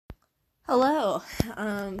Hello.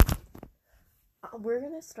 We're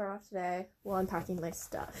gonna start off today while I'm packing my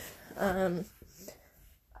stuff.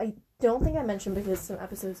 I don't think I mentioned because some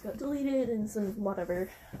episodes got deleted and some whatever.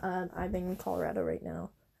 I'm in Colorado right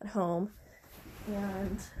now at home,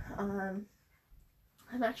 and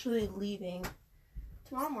I'm actually leaving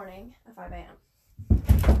tomorrow morning at 5 a.m.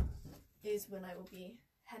 is when I will be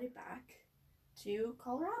headed back to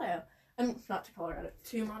Colorado. Not to Colorado,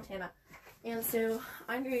 to Montana. And so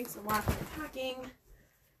I'm doing some last minute packing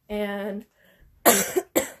and just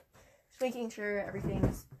making sure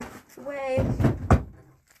everything's away.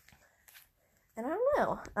 And I don't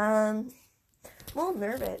know. I'm a little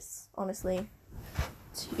nervous, honestly,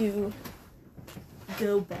 to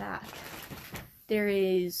go back. There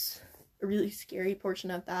is a really scary portion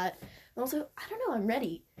of that. And also, I don't know, I'm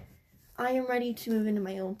ready. I am ready to move into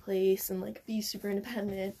my own place and be super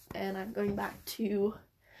independent, and I'm going back to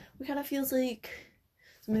what kind of feels like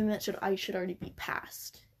something that I should already be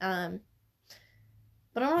past. But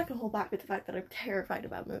I'm not gonna hold back with the fact that I'm terrified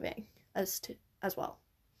about moving as well.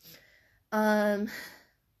 I'm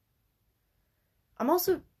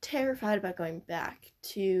also terrified about going back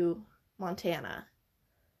to Montana.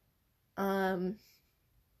 Every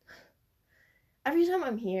time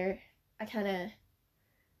I'm here, I kind of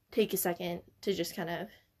take a second to just kind of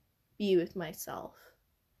be with myself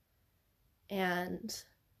and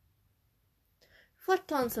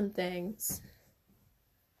reflect on some things.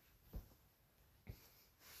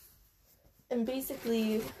 And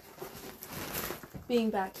basically, being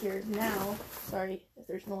back here now, sorry if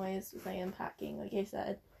there's noise as I am packing, like I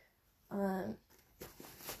said,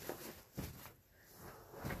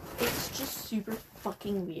 it's just super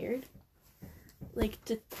fucking weird,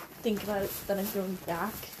 to think about it, that I'm going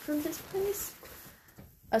back from this place,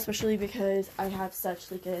 especially because I have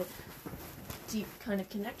such, a deep kind of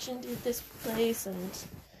connection to this place. And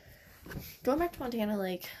going back to Montana,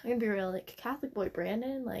 I'm gonna be real, Catholic boy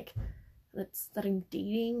Brandon, that I'm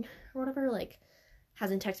dating or whatever,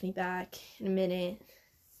 hasn't texted me back in a minute.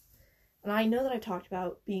 And I know that I've talked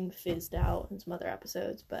about being fizzed out in some other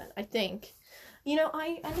episodes, but I think,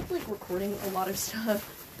 I end up, recording a lot of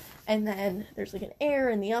stuff, and then there's, an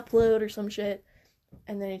error in the upload or some shit,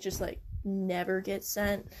 and then it just, never gets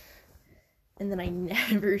sent, and then I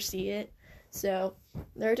never see it. So,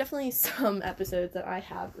 there are definitely some episodes that I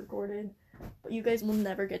have recorded, but you guys will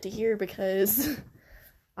never get to hear because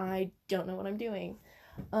I don't know what I'm doing.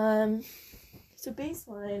 So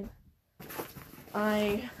baseline,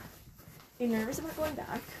 I am nervous about going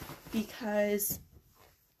back because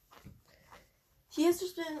he has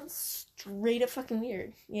just been straight up fucking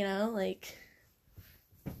weird,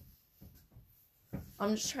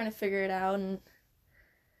 I'm just trying to figure it out, and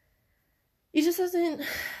he just hasn't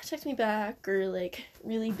texted me back or,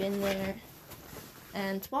 really been there.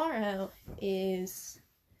 And tomorrow is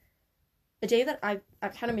a day that I've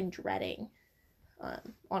kind of been dreading,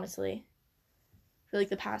 honestly, for,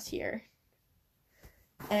 the past year.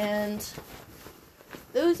 And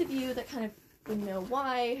those of you that kind of would know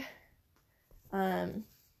why, I'm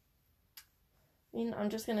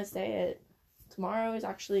just gonna say it. Tomorrow is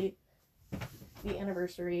actually the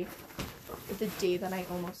anniversary of the day that I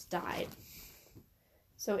almost died.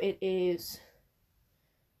 So it is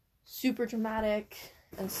super dramatic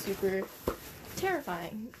and super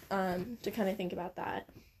terrifying, to kind of think about that.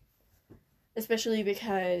 Especially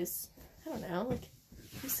because, I don't know,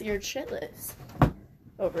 I'm scared shitless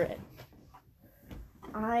over it.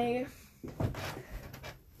 I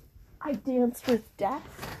danced with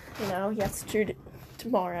death, yesterday,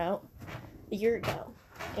 tomorrow, a year ago.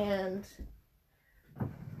 And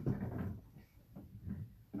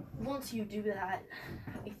once you do that,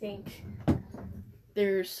 I think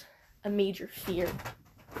there's a major fear,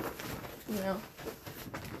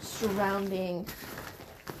 surrounding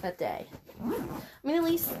that day. At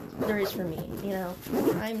least there is for me,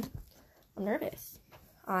 I'm nervous.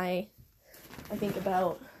 I think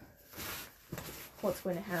about what's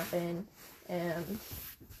going to happen and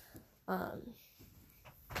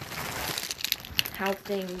how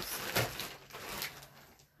things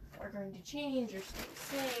are going to change or stay the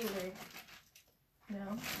same,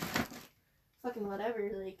 or fucking whatever,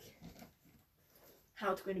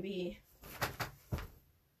 how it's going to be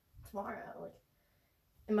tomorrow.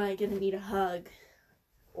 Am I gonna need a hug,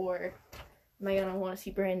 or am I gonna want to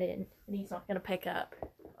see Brandon and he's not gonna pick up?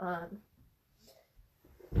 Am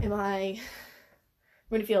I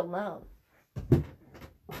going to feel alone?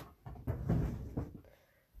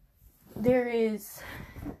 There is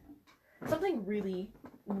something really,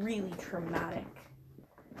 really traumatic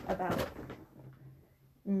about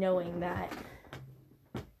knowing that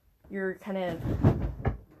you're kind of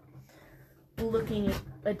looking at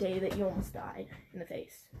a day that you almost died in the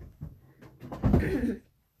face.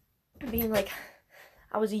 Being like,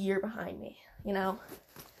 I was a year behind me, you know?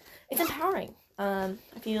 It's empowering. I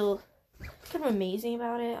feel kind of amazing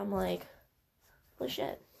about it. I'm like, holy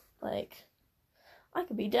shit. Like, I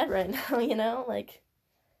could be dead right now, you know? Like,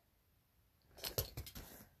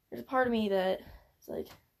 there's a part of me that is like,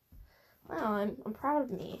 wow, I'm proud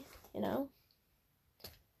of me, you know?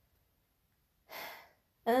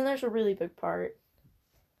 And then there's a really big part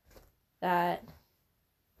that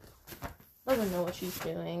doesn't know what she's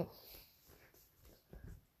doing.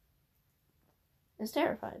 Is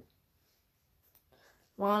terrified.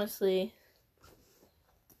 I'm honestly,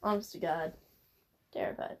 honest to God,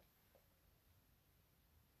 terrified.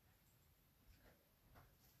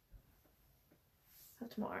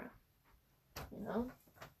 Of tomorrow, you know?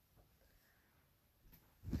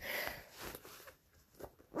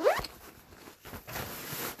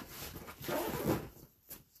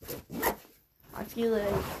 I feel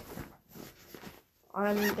like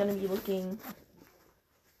I'm gonna be looking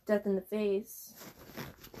death in the face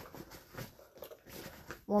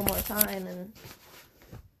one more time, and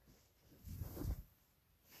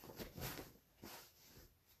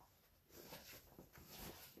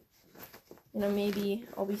you know, maybe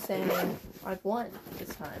I'll be saying I've won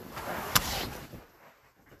this time, but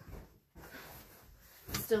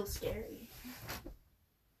it's still scary.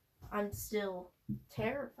 I'm still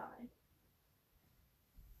terrified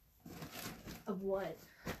of what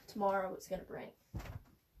tomorrow is gonna bring.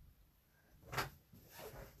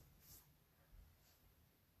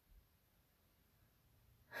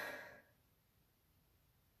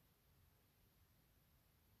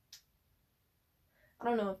 I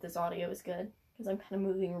don't know if this audio is good, because I'm kind of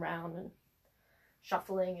moving around and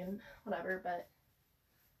shuffling and whatever, but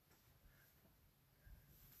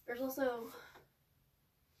there's also,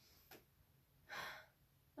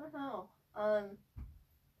 I don't know, I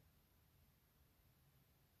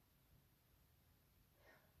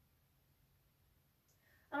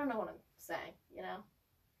don't know what I'm saying, you know?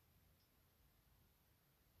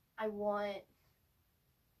 I want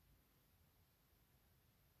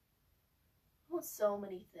so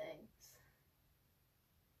many things.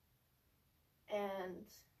 And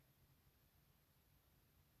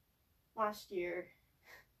last year,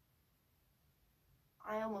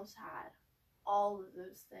 I almost had all of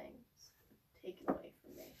those things taken away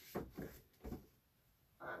from me.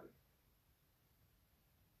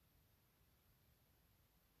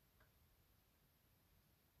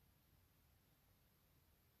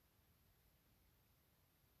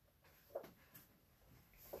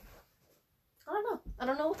 I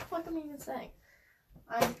don't know what the fuck I'm even saying.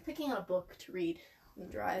 I'm picking out a book to read on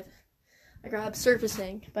the drive. I grabbed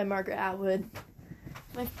Surfacing by Margaret Atwood,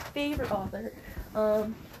 my favorite author. I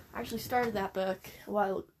actually started that book a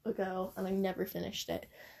while ago, and I never finished it.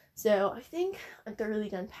 So I think I'm thoroughly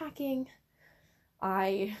done packing.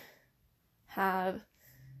 I have,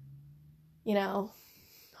 you know,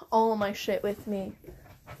 all my shit with me.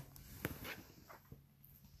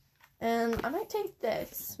 And I might take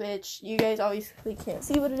this, which you guys obviously can't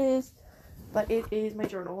see what it is, but it is my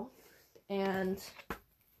journal. And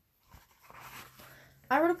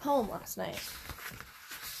I wrote a poem last night.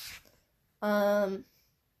 And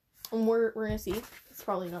we're gonna see. It's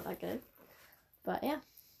probably not that good. But yeah.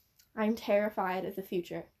 I'm terrified of the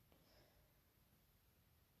future.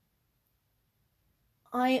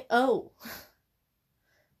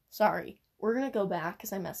 Sorry. We're gonna go back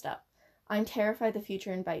because I messed up. I'm terrified the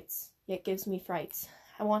future invites, yet gives me frights.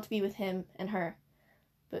 I want to be with him and her,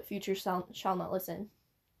 but future shall not listen.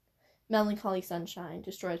 Melancholy sunshine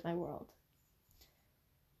destroys my world.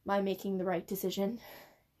 Am I making the right decision?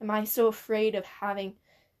 Am I so afraid of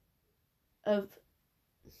Am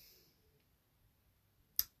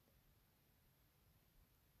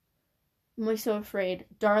I so afraid?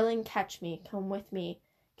 Darling, catch me, come with me.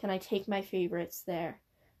 Can I take my favorites there?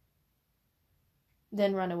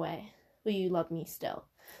 Then run away. Will you love me still?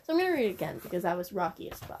 So I'm gonna read it again because that was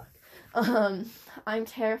rocky as fuck. I'm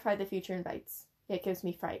terrified the future invites, yet gives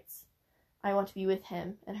me frights. I want to be with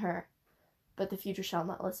him and her, but the future shall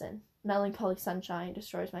not listen. Melancholy sunshine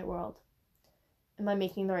destroys my world. Am I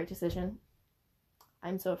making the right decision?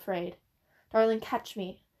 I'm so afraid. Darling, catch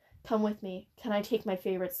me. Come with me. Can I take my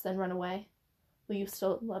favorites, then run away? Will you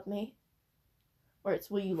still love me? Or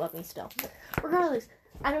it's, will you love me still? Regardless,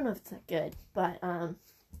 I don't know if it's that good, but,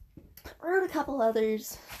 I wrote a couple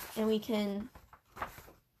others, and we can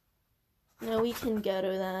go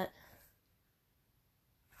to that.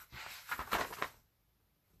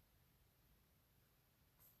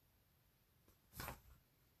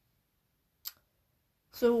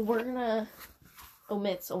 So we're gonna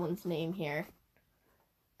omit someone's name here.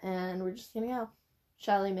 And we're just gonna go.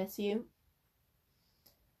 Shall I miss you?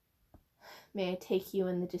 May I take you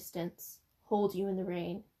in the distance, hold you in the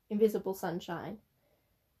rain, invisible sunshine.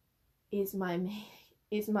 Is my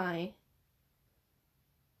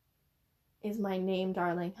name,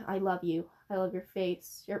 darling. I love you. I love your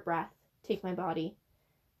face, your breath. Take my body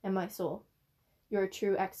and my soul. You're a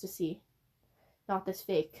true ecstasy, not this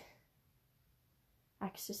fake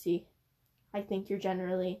ecstasy. I think you're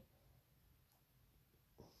genuinely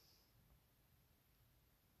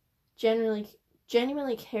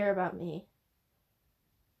care about me.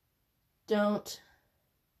 Don't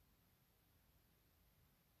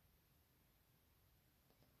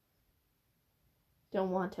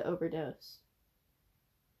want to overdose.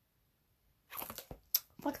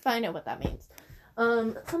 Fuck if I know what that means.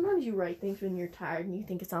 Sometimes you write things when you're tired and you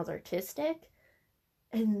think it sounds artistic.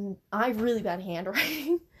 And I have really bad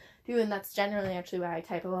handwriting too, and that's generally actually why I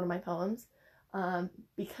type a lot of my poems.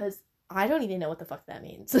 Because I don't even know what the fuck that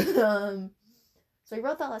means. So I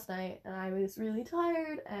wrote that last night and I was really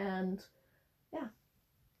tired, and yeah.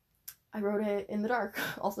 I wrote it in the dark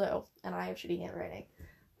also, and I have shitty handwriting.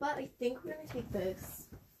 But I think we're gonna take this.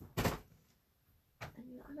 I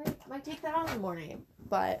might take that out in the morning,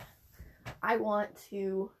 but I want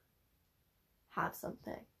to have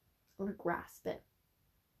something. I want to grasp it.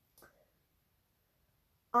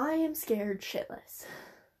 I am scared shitless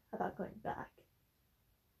about going back.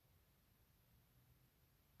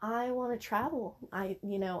 I want to travel. I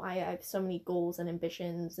have so many goals and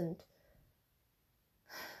ambitions, and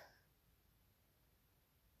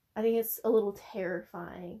I think it's a little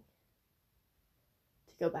terrifying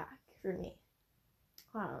to go back for me.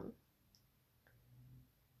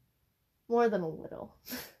 More than a little.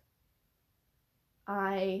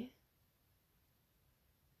 I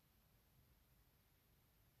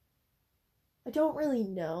don't really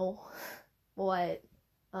know what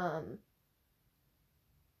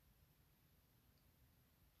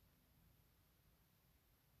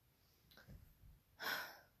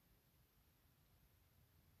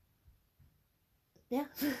yeah,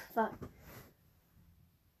 fuck.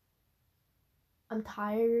 I'm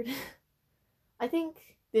tired. I think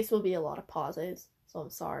this will be a lot of pauses, so I'm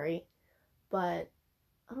sorry, but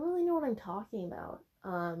I don't really know what I'm talking about.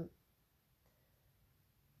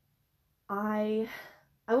 I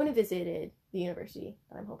went and visited the university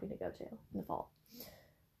that I'm hoping to go to in the fall,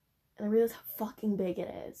 and I realized how fucking big it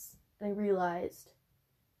is, and I realized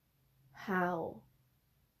how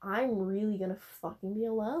I'm really gonna fucking be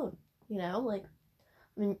alone, like,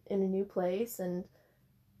 I'm in a new place, and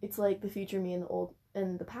it's like the future me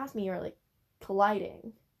and the past me are like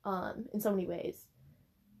colliding in so many ways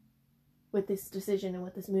with this decision and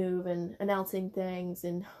with this move and announcing things,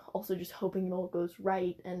 and also just hoping it all goes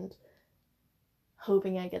right and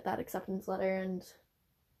hoping I get that acceptance letter, and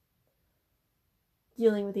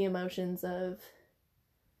dealing with the emotions of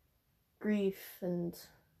grief and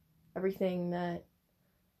everything. That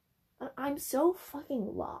I'm so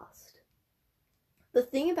fucking lost. The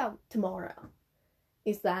thing about tomorrow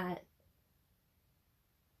is that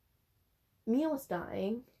me almost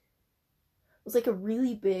dying was like a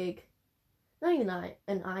really big, not even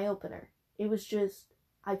an eye-opener. It was just,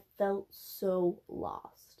 I felt so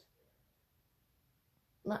lost.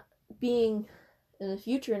 Not being in the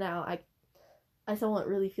future now, I somewhat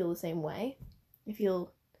really feel the same way. I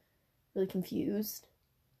feel really confused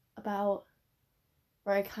about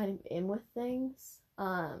where I kind of am with things.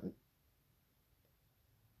 I'm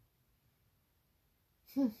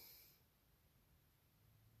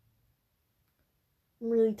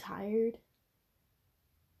really tired.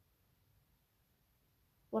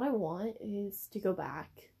 What I want is to go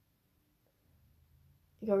back,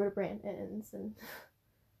 go over to Brandon's and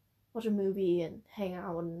watch a movie and hang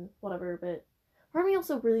out and whatever, but part of me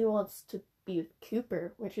also really wants to be with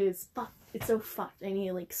Cooper, which is fucked. It's so fucked. I need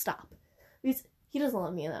to, like, stop. Because he doesn't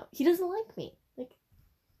love me enough. He doesn't like me. Like,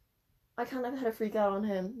 I kind of had a freak out on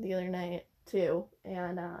him the other night, too,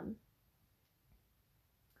 and, I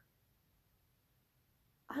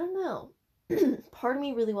don't know. Part of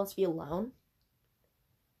me really wants to be alone.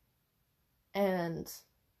 And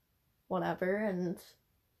whatever, and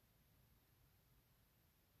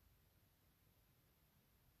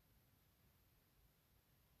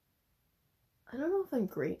I don't know if I'm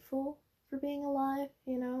grateful for being alive,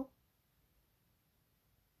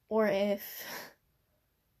 or if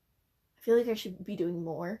I feel like I should be doing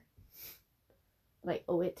more, but I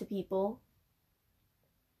owe it to people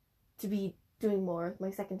to be doing more with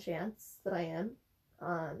my second chance that I am.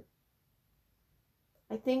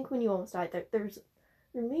 I think when you almost die, there's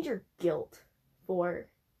major guilt for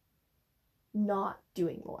not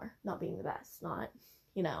doing more, not being the best, not,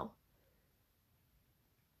 you know,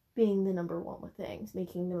 being the number one with things,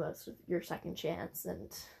 making the most of your second chance,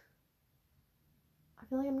 and I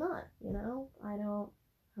feel like I'm not, you know? I don't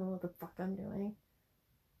know what the fuck I'm doing.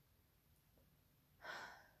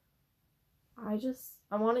 I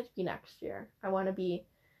want it to be next year. I want to be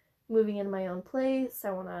moving in my own place.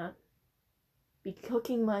 I want to be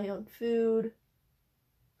cooking my own food.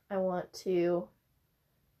 I want to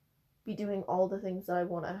be doing all the things that I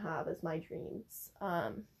want to have as my dreams.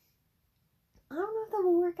 I don't know if that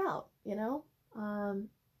will work out, you know? I'm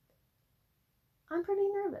pretty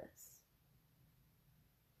nervous.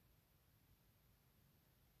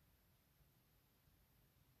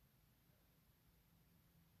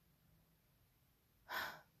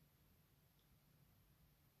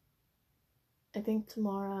 I think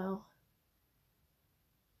tomorrow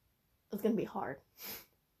is gonna be hard.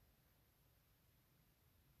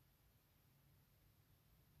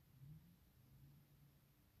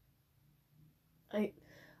 I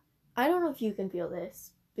don't know if you can feel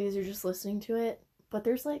this because you're just listening to it, but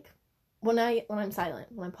there's like when I'm silent,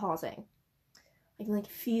 when I'm pausing, I can like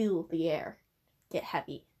feel the air get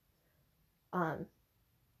heavy.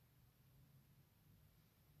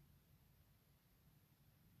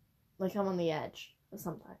 Like I'm on the edge of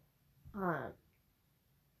something.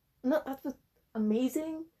 No, that's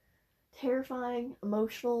amazing, terrifying,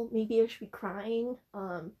 emotional. Maybe I should be crying.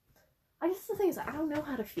 I guess the thing is, I don't know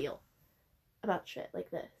how to feel about shit like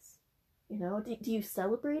this. You know, do you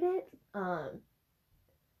celebrate it? Do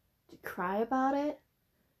you cry about it?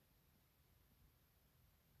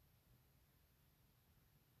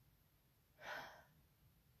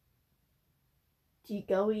 Do you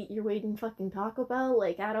go eat your weight in fucking Taco Bell?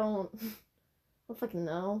 Like, I don't fucking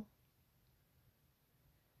know.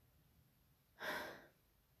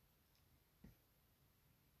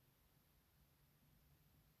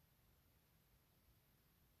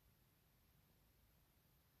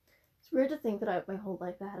 It's weird to think that I have my whole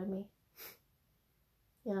life ahead of me.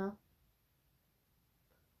 You know?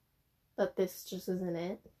 That this just isn't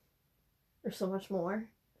it. There's so much more.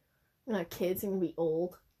 I'm gonna have kids, I'm gonna be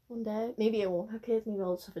old one day. Maybe I won't have kids, maybe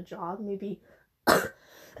I'll just have a job, maybe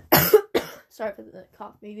sorry for the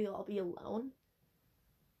cough, maybe I'll be alone.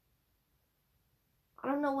 I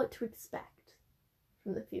don't know what to expect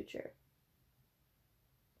from the future.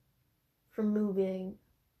 From moving,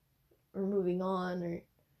 or moving on, or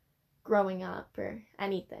growing up, or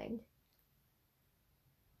anything.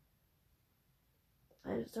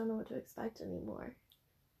 I just don't know what to expect anymore.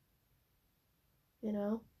 You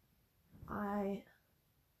know? I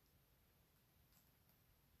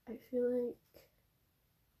feel like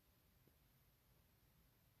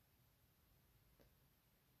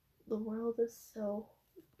the world is so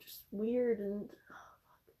just weird, and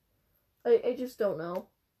I just don't know.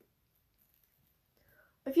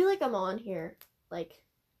 I feel like I'm on here, like,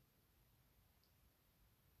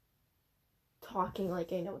 talking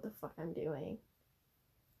like I know what the fuck I'm doing.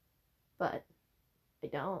 But I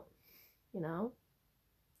don't, you know?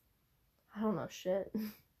 I don't know shit.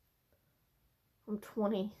 I'm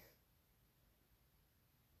 20.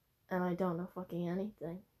 And I don't know fucking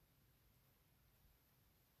anything.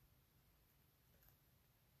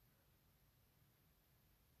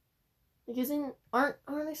 Because aren't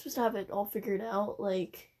I supposed to have it all figured out,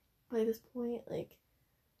 like, by this point? Like,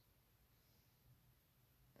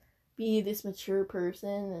 be this mature person,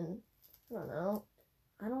 and I don't know.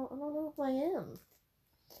 I don't know if I am.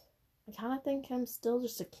 I kind of think I'm still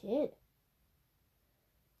just a kid.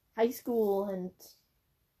 High school and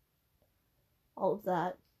all of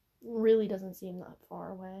that really doesn't seem that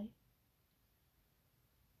far away.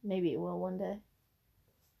 Maybe it will one day.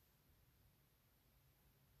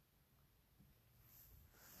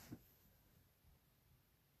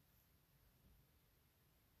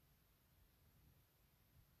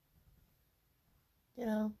 You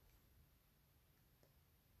know?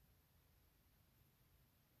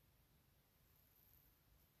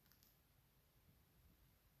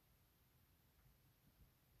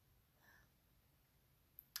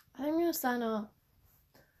 I think I'm gonna sign off.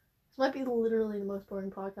 This might be literally the most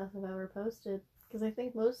boring podcast I've ever posted, because I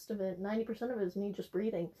think most of it, 90% of it, is me just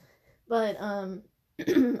breathing. But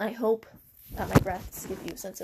I hope that my breaths give you a sense of